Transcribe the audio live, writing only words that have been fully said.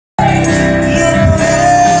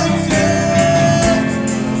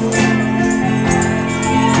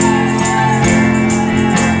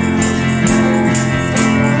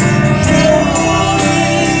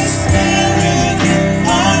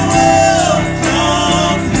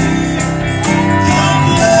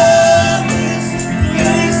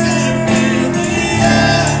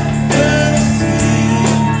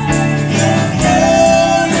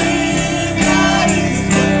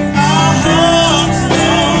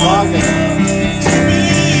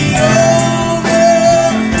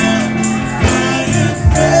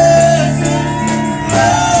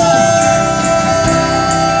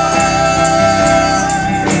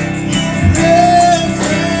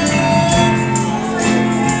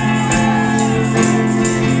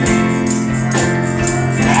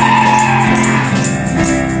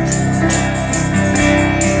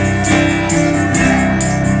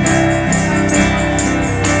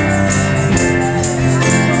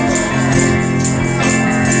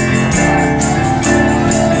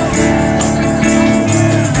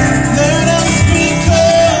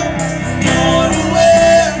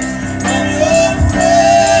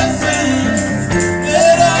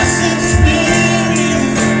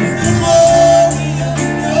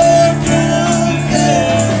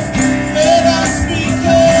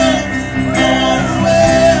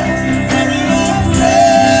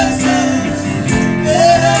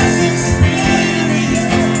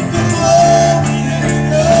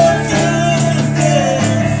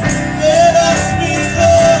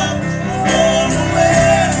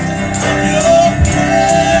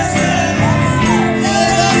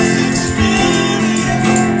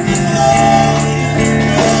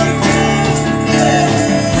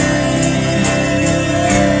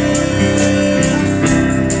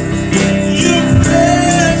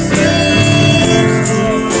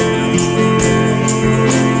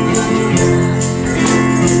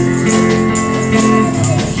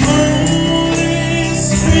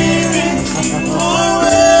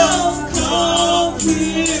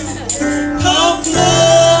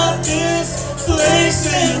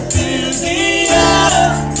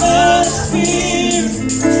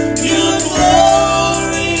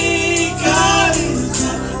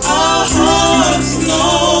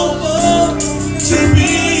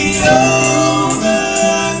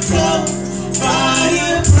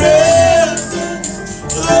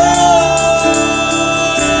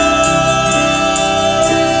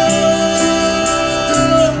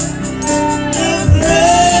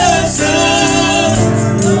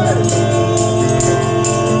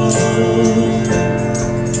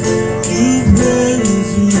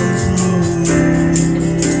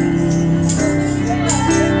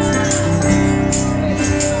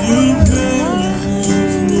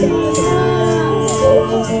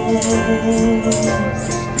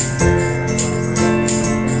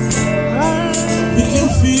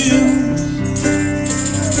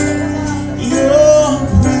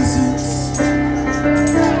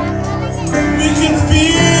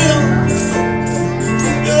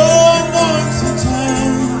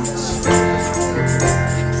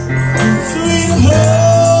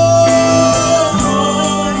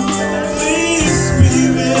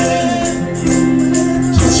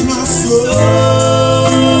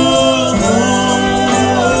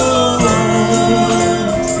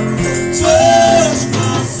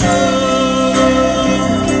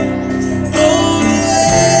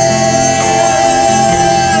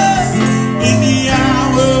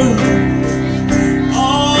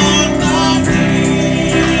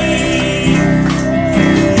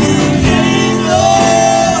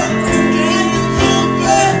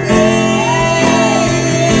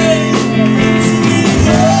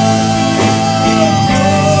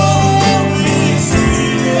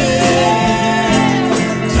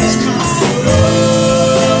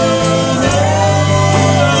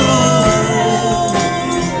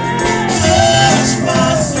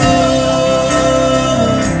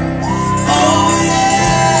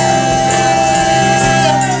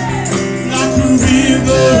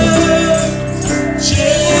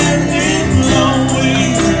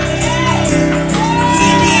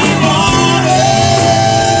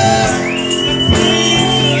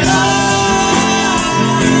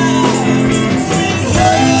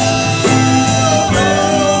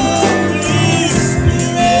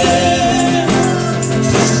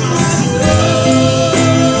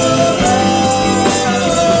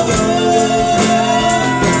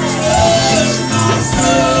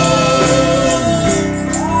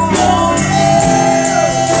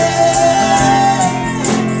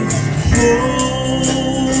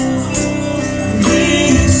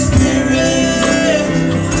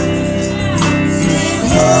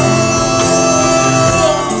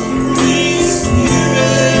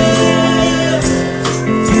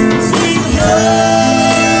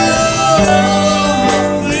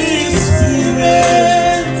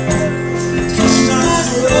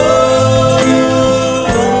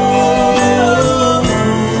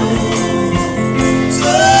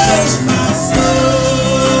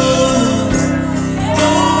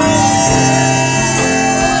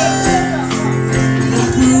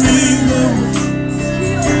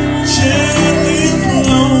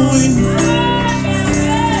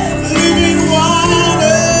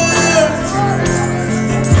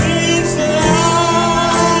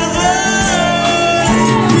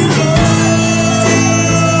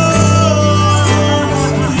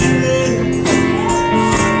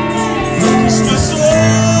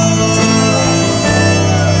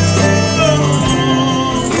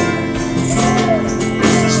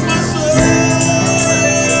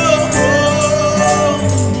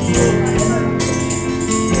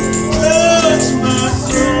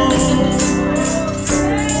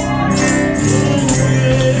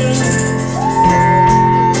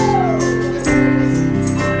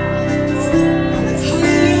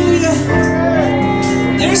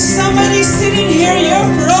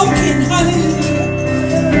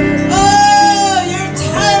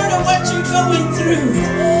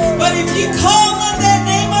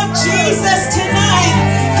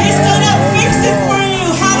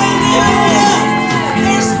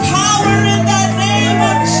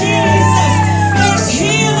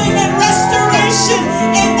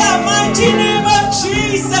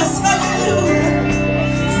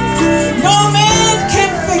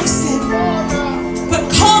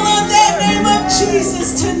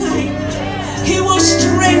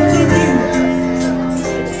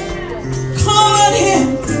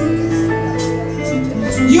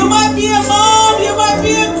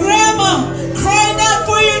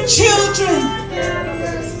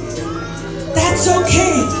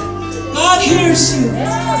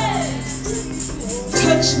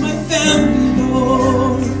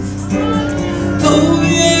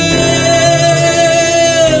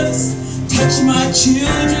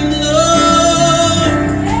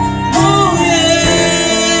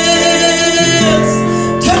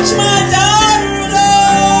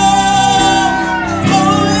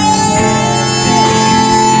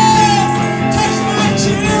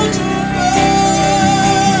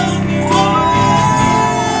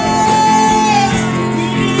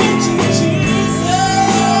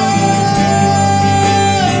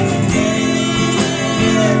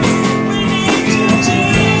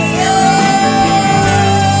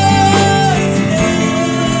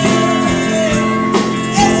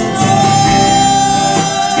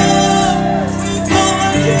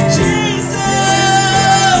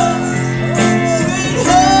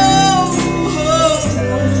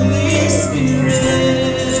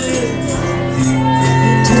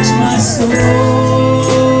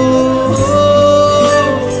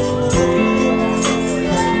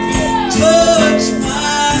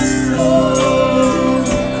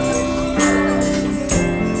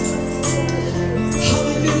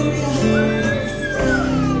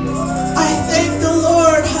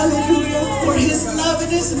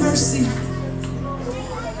fasting.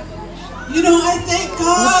 You know, I thank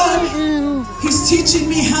God. He's teaching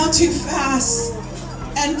me how to fast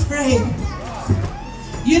and pray.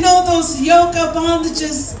 You know, those yoke of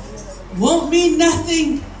bondages won't mean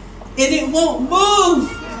nothing, and it won't move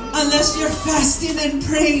unless you're fasting and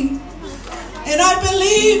praying. And I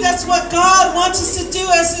believe that's what God wants us to do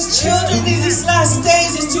as His children in these last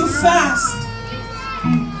days, is to fast.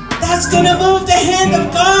 That's going to move the hand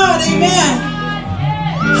of God. Amen.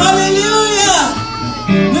 Hallelujah.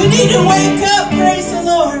 We need to wake up, praise the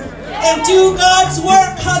Lord, and do God's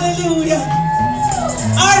work. Hallelujah.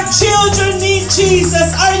 Our children need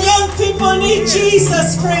Jesus. Our young people need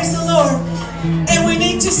Jesus, praise the Lord. And we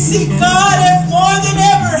need to seek God more than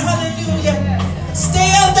ever. Hallelujah.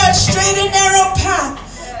 Stay on that straight and narrow path.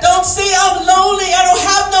 Don't say, I'm lonely, I don't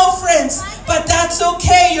have no friends. But that's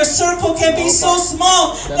okay. Your circle can be so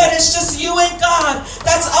small that it's just you and God.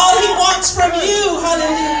 That's all He wants from you.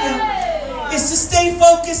 Hallelujah. Is to stay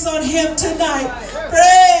focused on Him tonight.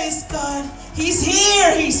 Praise God. He's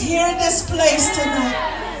here. He's here in this place tonight.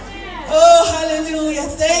 Oh, hallelujah.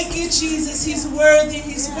 Thank you, Jesus. He's worthy.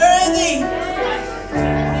 He's worthy.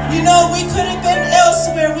 You know, we could have been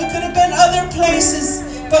elsewhere. We could have been other places.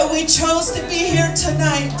 But we chose to be here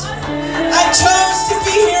tonight. I chose to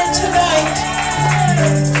be here tonight.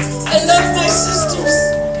 I love my sisters.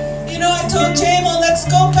 You know, I told Jamal, let's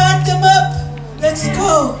go back them up. Let's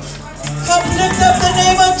go. Come lift up the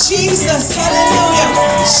name of Jesus. Hallelujah.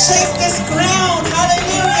 Shake this ground.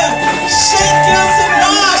 Hallelujah. Shake yours and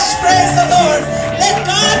wash. Praise the Lord. Let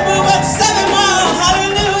God move up 7 Mile.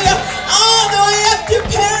 Hallelujah. All the way up to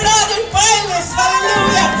Paradise and Violence.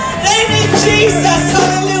 Hallelujah. They need Jesus.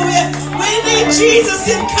 Hallelujah. We need Jesus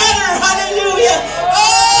in Cutter. Hallelujah.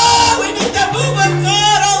 Oh, we need the move of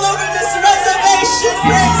God all over this reservation.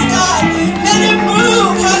 Praise God. Let Him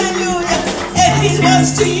move. Hallelujah. And He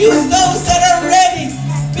wants to use those that are ready.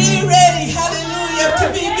 Be ready. Hallelujah.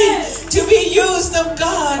 To be used of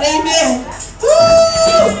God. Amen.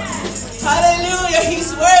 Woo! Hallelujah.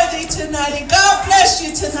 He's worthy tonight. And God bless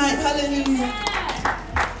you tonight. Hallelujah.